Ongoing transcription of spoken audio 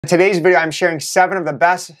In today's video, I'm sharing 7 of the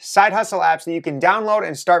best side hustle apps that you can download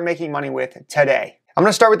and start making money with today. I'm going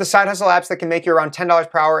to start with the side hustle apps that can make you around $10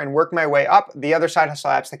 per hour and work my way up the other side hustle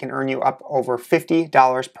apps that can earn you up over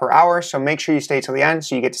 $50 per hour. So make sure you stay till the end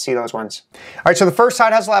so you get to see those ones. All right, so the first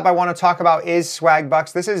side hustle app I want to talk about is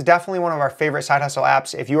Swagbucks. This is definitely one of our favorite side hustle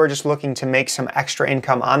apps. If you are just looking to make some extra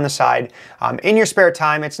income on the side in your spare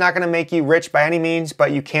time, it's not going to make you rich by any means,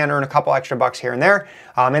 but you can earn a couple extra bucks here and there.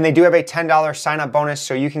 And they do have a $10 sign up bonus,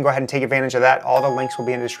 so you can go ahead and take advantage of that. All the links will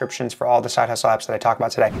be in the descriptions for all the side hustle apps that I talk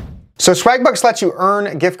about today. So Swagbucks lets you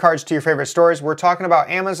earn gift cards to your favorite stores. We're talking about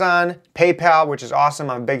Amazon, PayPal, which is awesome.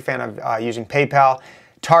 I'm a big fan of using PayPal,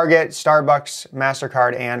 Target, Starbucks,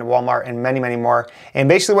 MasterCard, and Walmart, and many, many more. And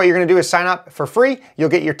basically what you're gonna do is sign up for free. You'll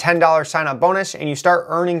get your $10 sign up bonus, and you start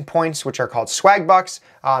earning points, which are called Swagbucks,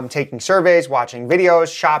 taking surveys, watching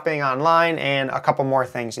videos, shopping online, and a couple more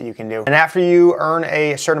things that you can do. And after you earn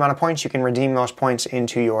a certain amount of points, you can redeem those points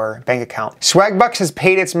into your bank account. Swagbucks has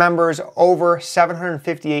paid its members over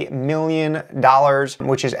 $758 million,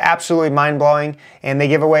 which is absolutely mind-blowing. And they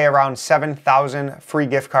give away around 7,000 free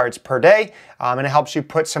gift cards per day. And it helps you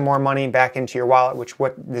put some more money back into your wallet, which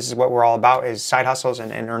this is what we're all about, is side hustles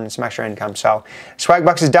and earning some extra income. So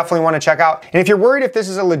Swagbucks is definitely one to check out. And if you're worried if this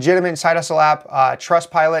is a legitimate side hustle app,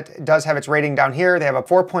 Trustpilot does have its rating down here. They have a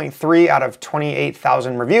 4.3 out of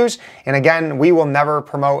 28,000 reviews. And again, we will never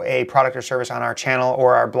promote a product or service on our channel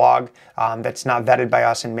or our blog that's not vetted by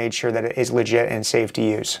us and made sure that it is legit and safe to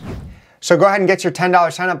use. So go ahead and get your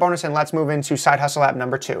 $10 sign up bonus, and let's move into side hustle app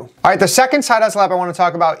number 2. All right, the second side hustle app I want to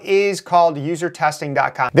talk about is called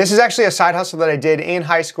usertesting.com. This is actually a side hustle that I did in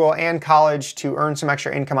high school and college to earn some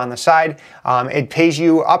extra income on the side. It pays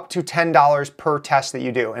you up to $10 per test that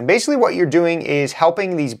you do. And basically what you're doing is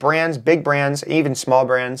helping these brands, big brands, even small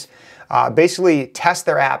brands, basically test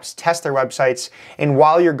their apps, test their websites, and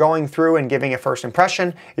while you're going through and giving a first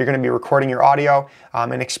impression, you're going to be recording your audio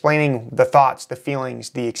and explaining the thoughts, the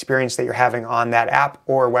feelings, the experience that you're having on that app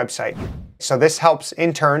or website. So this helps,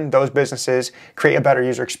 in turn, those businesses create a better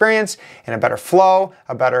user experience and a better flow,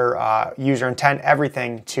 a better user intent,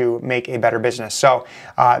 everything to make a better business. So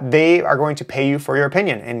they are going to pay you for your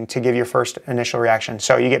opinion and to give your first initial reaction.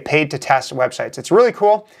 So you get paid to test websites. It's really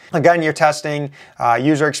cool. Again, you're testing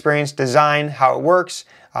user experience, design, how it works.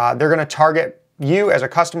 They're going to target you as a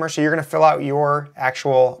customer, so you're going to fill out your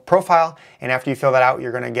actual profile, and after you fill that out,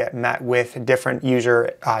 you're going to get met with different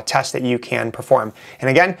user tests that you can perform. And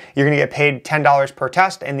again, you're going to get paid $10 per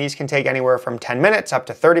test, and these can take anywhere from 10 minutes up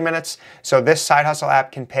to 30 minutes. So this side hustle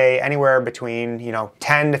app can pay anywhere between $10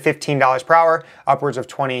 to $15 per hour, upwards of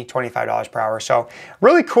 $20, $25 per hour. So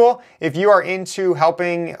really cool. If you are into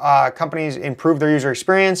helping companies improve their user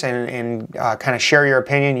experience and kind of share your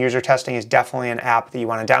opinion, user testing is definitely an app that you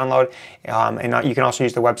want to download. And you can also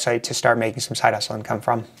use the website to start making some side hustle income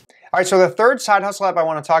from. All right, so the third side hustle app I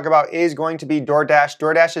want to talk about is going to be DoorDash.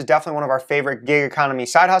 DoorDash is definitely one of our favorite gig economy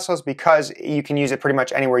side hustles because you can use it pretty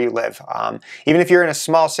much anywhere you live. Even if you're in a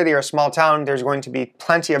small city or a small town, there's going to be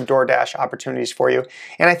plenty of DoorDash opportunities for you.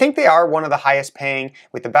 And I think they are one of the highest paying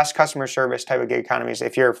with the best customer service type of gig economies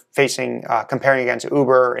if you're comparing against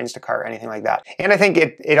Uber, Instacart, anything like that. And I think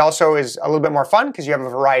it also is a little bit more fun because you have a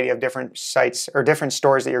variety of different sites or different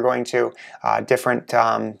stores that you're going to, different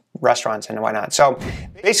restaurants and whatnot. So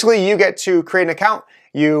basically you get to create an account.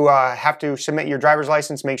 You have to submit your driver's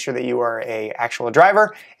license, make sure that you are an actual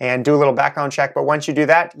driver, and do a little background check. But once you do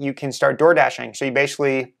that, you can start door dashing. So you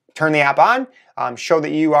basically turn the app on, show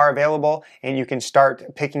that you are available, and you can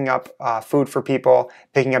start picking up food for people,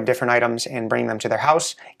 picking up different items and bringing them to their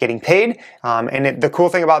house, getting paid. The cool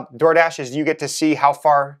thing about DoorDash is you get to see how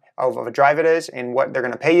far of a drive it is and what they're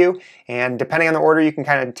going to pay you. And depending on the order, you can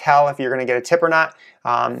kind of tell if you're going to get a tip or not.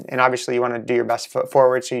 And obviously you want to do your best foot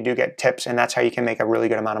forward so you do get tips, and that's how you can make a really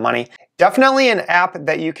good amount of money. Definitely an app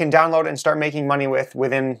that you can download and start making money with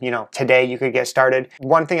within, today you could get started.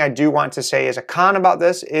 One thing I do want to say is a con about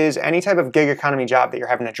this is any type of gig economy job that you're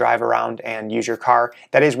having to drive around and use your car,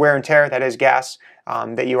 that is wear and tear, that is gas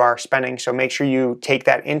that you are spending. So make sure you take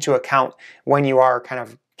that into account when you are kind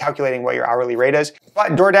of calculating what your hourly rate is.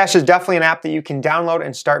 But DoorDash is definitely an app that you can download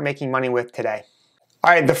and start making money with today. All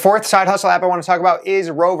right, the fourth side hustle app I want to talk about is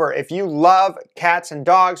Rover. If you love cats and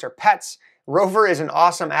dogs or pets, Rover is an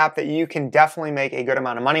awesome app that you can definitely make a good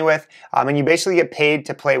amount of money with, and you basically get paid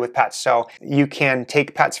to play with pets. So you can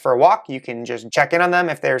take pets for a walk, you can just check in on them.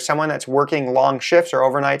 If there's someone that's working long shifts or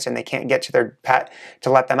overnights and they can't get to their pet to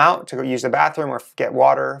let them out to go use the bathroom or get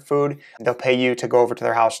water, food, they'll pay you to go over to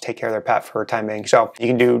their house, take care of their pet for a time being. So you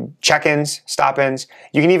can do check-ins, stop-ins,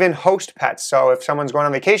 you can even host pets. So if someone's going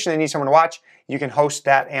on vacation and they need someone to watch, you can host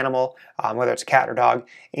that animal whether it's a cat or dog,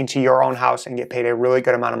 into your own house and get paid a really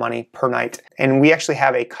good amount of money per night. And we actually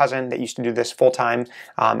have a cousin that used to do this full-time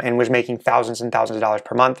and was making thousands and thousands of dollars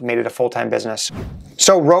per month, made it a full-time business.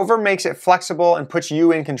 So Rover makes it flexible and puts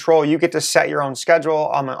you in control. You get to set your own schedule.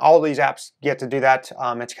 All of these apps get to do that.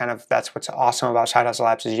 That's what's awesome about side hustle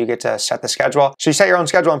apps is you get to set the schedule. So you set your own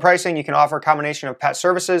schedule and pricing. You can offer a combination of pet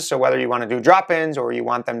services. So whether you want to do drop-ins or you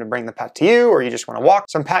want them to bring the pet to you or you just want to walk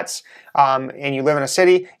some pets and you live in a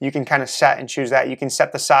city, you can kind of set and choose that. You can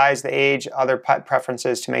set the size, the age, other pet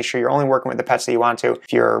preferences to make sure you're only working with the pets that you want to.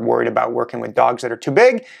 If you're worried about working with dogs that are too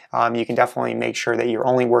big, you can definitely make sure that you're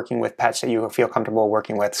only working with pets that you feel comfortable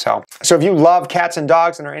working with. So if you love cats and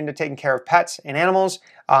dogs and are into taking care of pets and animals,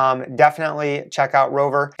 definitely check out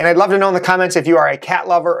Rover. And I'd love to know in the comments if you are a cat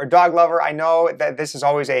lover or dog lover. I know that this is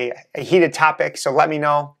always a heated topic, so let me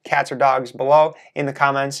know, cats or dogs, below in the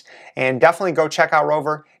comments. And definitely go check out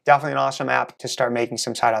Rover. Definitely an awesome app to start making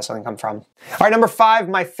some side hustle income from. All right, number 5,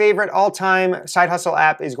 my favorite all-time side hustle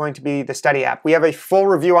app is going to be the Steady app. We have a full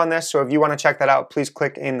review on this, so if you want to check that out, please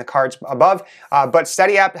click in the cards above. But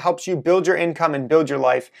Steady app helps you build your income and build your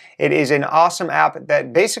life. It is an awesome app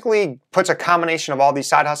that basically puts a combination of all these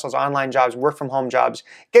side hustles, online jobs, work from home jobs,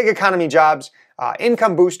 gig economy jobs,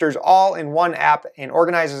 income boosters all in one app and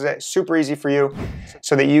organizes it super easy for you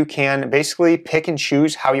so that you can basically pick and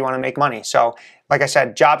choose how you want to make money. So like I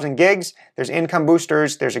said, jobs and gigs, there's income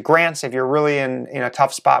boosters, there's grants if you're really in a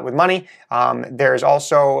tough spot with money. There's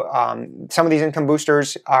also, some of these income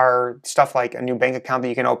boosters are stuff like a new bank account that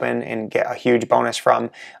you can open and get a huge bonus from.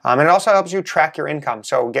 And it also helps you track your income.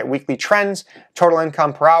 So get weekly trends, total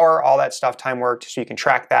income per hour, all that stuff, time worked, so you can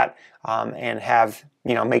track that and have,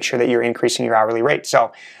 make sure that you're increasing your hourly rate.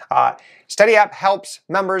 So Steady app helps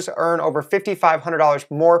members earn over $5,500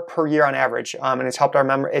 more per year on average, and it's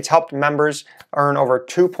helped members earn over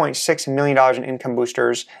 $2.6 million in income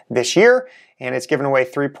boosters this year, and it's given away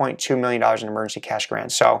 $3.2 million in emergency cash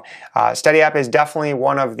grants. So Steady app is definitely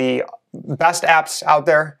one of the best apps out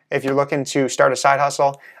there if you're looking to start a side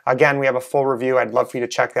hustle. Again, we have a full review. I'd love for you to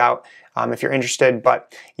check that out if you're interested,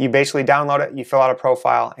 but you basically download it, you fill out a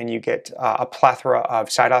profile, and you get a plethora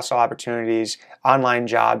of side hustle opportunities, online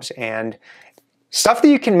jobs, and stuff that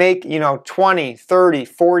you can make, $20, $30,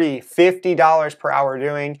 $40, $50 per hour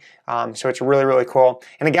doing. So it's really, really cool.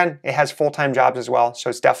 And again, it has full-time jobs as well. So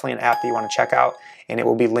it's definitely an app that you want to check out, and it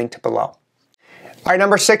will be linked below. All right,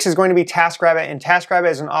 number 6 is going to be TaskRabbit, and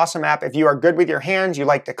TaskRabbit is an awesome app if you are good with your hands, you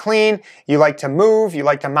like to clean, you like to move, you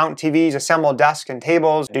like to mount TVs, assemble desks and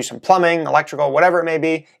tables, do some plumbing, electrical, whatever it may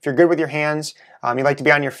be. If you're good with your hands, you like to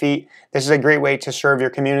be on your feet, this is a great way to serve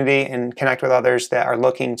your community and connect with others that are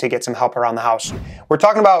looking to get some help around the house. We're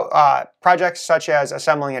talking about projects such as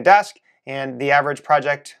assembling a desk, and the average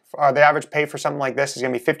pay for something like this is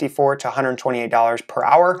going to be $54 to $128 per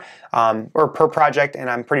hour or per project, and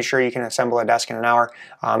I'm pretty sure you can assemble a desk in an hour.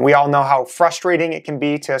 We all know how frustrating it can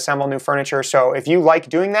be to assemble new furniture, so if you like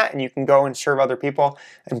doing that and you can go and serve other people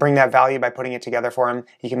and bring that value by putting it together for them,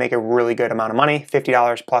 you can make a really good amount of money,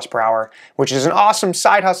 $50 plus per hour, which is an awesome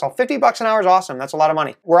side hustle. $50 an hour is awesome. That's a lot of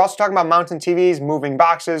money. We're also talking about mounting TVs, moving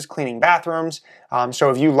boxes, cleaning bathrooms.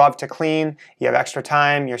 So if you love to clean, you have extra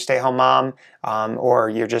time, you're a stay-at-home mom, or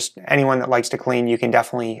you're just anyone that likes to clean, you can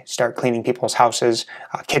definitely start cleaning people's houses,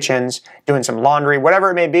 kitchens, doing some laundry,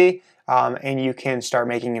 whatever it may be, and you can start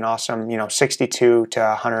making an awesome, $62 to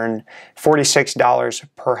 $146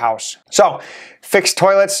 per house. So fix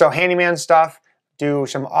toilets, so handyman stuff, do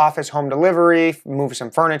some office home delivery, move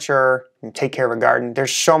some furniture, and take care of a garden.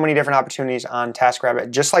 There's so many different opportunities on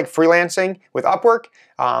TaskRabbit. Just like freelancing with Upwork,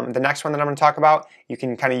 the next one that I'm going to talk about, you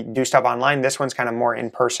can kind of do stuff online. This one's kind of more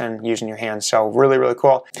in person, using your hands. So really, really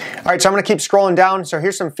cool. All right, so I'm going to keep scrolling down. So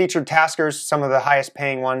here's some featured taskers, some of the highest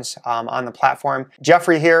paying ones on the platform.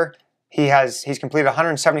 Jeffrey here, he's completed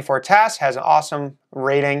 174 tasks, has an awesome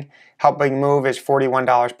rating. Helping move is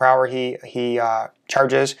 $41 per hour. He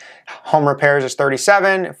charges. Home repairs is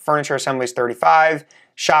 $37. Furniture assembly is $35.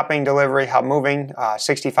 Shopping, delivery, help moving,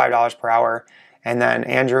 $65 per hour. And then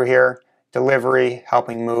Andrew here, delivery,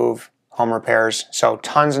 helping move, home repairs. So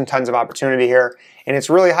tons and tons of opportunity here. And it's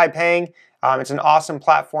really high paying. It's an awesome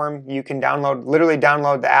platform. You can literally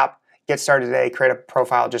download the app, get started today, create a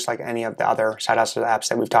profile just like any of the other side hustle apps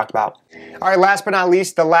that we've talked about. All right, last but not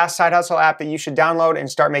least, the last side hustle app that you should download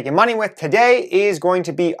and start making money with today is going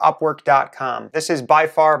to be Upwork.com. This is by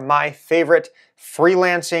far my favorite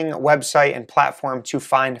freelancing website and platform to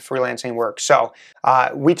find freelancing work. So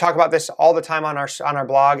we talk about this all the time on our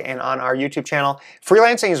blog and on our YouTube channel.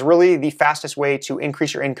 Freelancing is really the fastest way to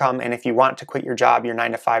increase your income. And if you want to quit your job, your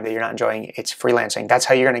 9 to 5 that you're not enjoying, it's freelancing. That's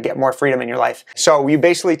how you're going to get more freedom in your life. So you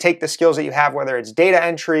basically take the skills that you have, whether it's data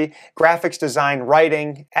entry, graphics design,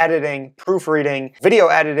 writing, editing, proofreading, video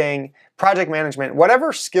editing, project management,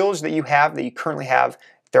 whatever skills that you have that you currently have,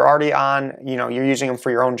 they're already on, you're using them for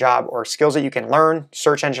your own job, or skills that you can learn,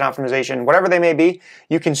 search engine optimization, whatever they may be,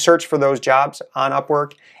 you can search for those jobs on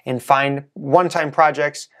Upwork and find one-time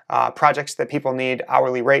projects, projects that people need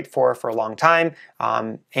hourly rate for a long time,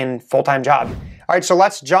 and full-time job. All right, so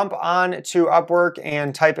let's jump on to Upwork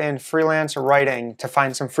and type in freelance writing to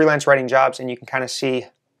find some freelance writing jobs, and you can kind of see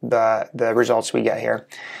the results we get here.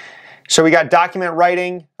 So we got document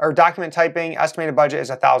writing or document typing, estimated budget is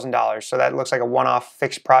 $1,000. So that looks like a one-off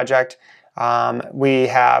fixed project. We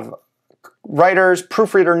have writers,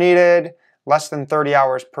 proofreader needed, less than 30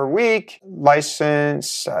 hours per week.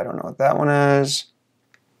 License, I don't know what that one is.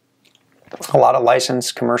 A lot of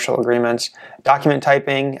license, commercial agreements. Document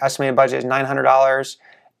typing, estimated budget is $900.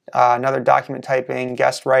 Another document typing,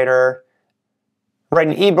 guest writer. Write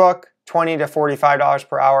an ebook. $20 to $45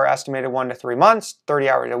 per hour, estimated 1 to 3 months, 30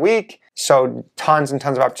 hours a week. So tons and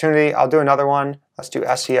tons of opportunity. I'll do another one. Let's do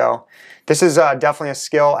SEO. This is definitely a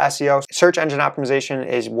skill, SEO. Search engine optimization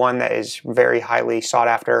is one that is very highly sought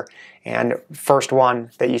after. And first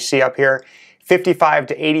one that you see up here, $55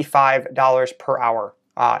 to $85 per hour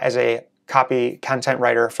as a copy content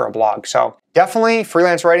writer for a blog. So definitely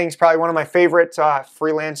freelance writing is probably one of my favorite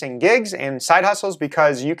freelancing gigs and side hustles,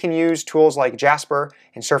 because you can use tools like Jasper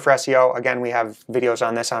and Surf for SEO. Again, we have videos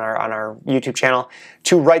on this on our YouTube channel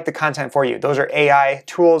to write the content for you. Those are AI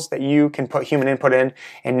tools that you can put human input in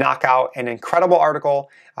and knock out an incredible article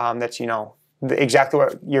that's exactly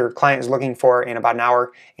what your client is looking for in about an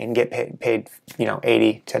hour, and get paid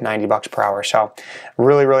 80 to 90 bucks per hour. So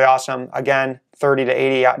really, really awesome. Again, $30 to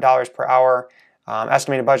 $80 per hour.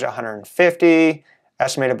 Estimated budget $150.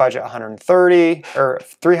 Estimated budget $130 or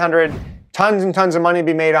 $300. Tons and tons of money to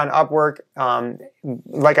be made on Upwork.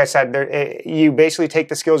 Like I said, you basically take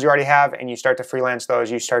the skills you already have and you start to freelance those.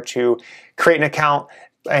 You start to create an account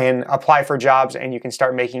and apply for jobs, and you can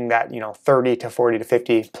start making that, $30 to $40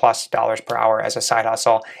 to $50+ per hour as a side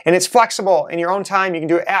hustle. And it's flexible in your own time. You can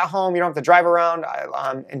do it at home. You don't have to drive around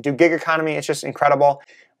and do gig economy. It's just incredible.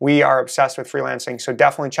 We are obsessed with freelancing, so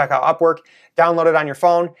definitely check out Upwork. Download it on your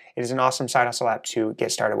phone. It is an awesome side hustle app to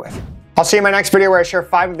get started with. I'll see you in my next video where I share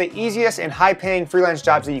 5 of the easiest and high-paying freelance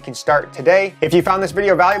jobs that you can start today. If you found this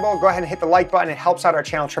video valuable, go ahead and hit the like button. It helps out our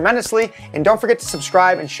channel tremendously. And don't forget to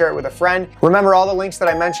subscribe and share it with a friend. Remember, all the links that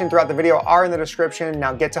I mentioned throughout the video are in the description.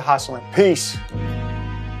 Now get to hustling. Peace.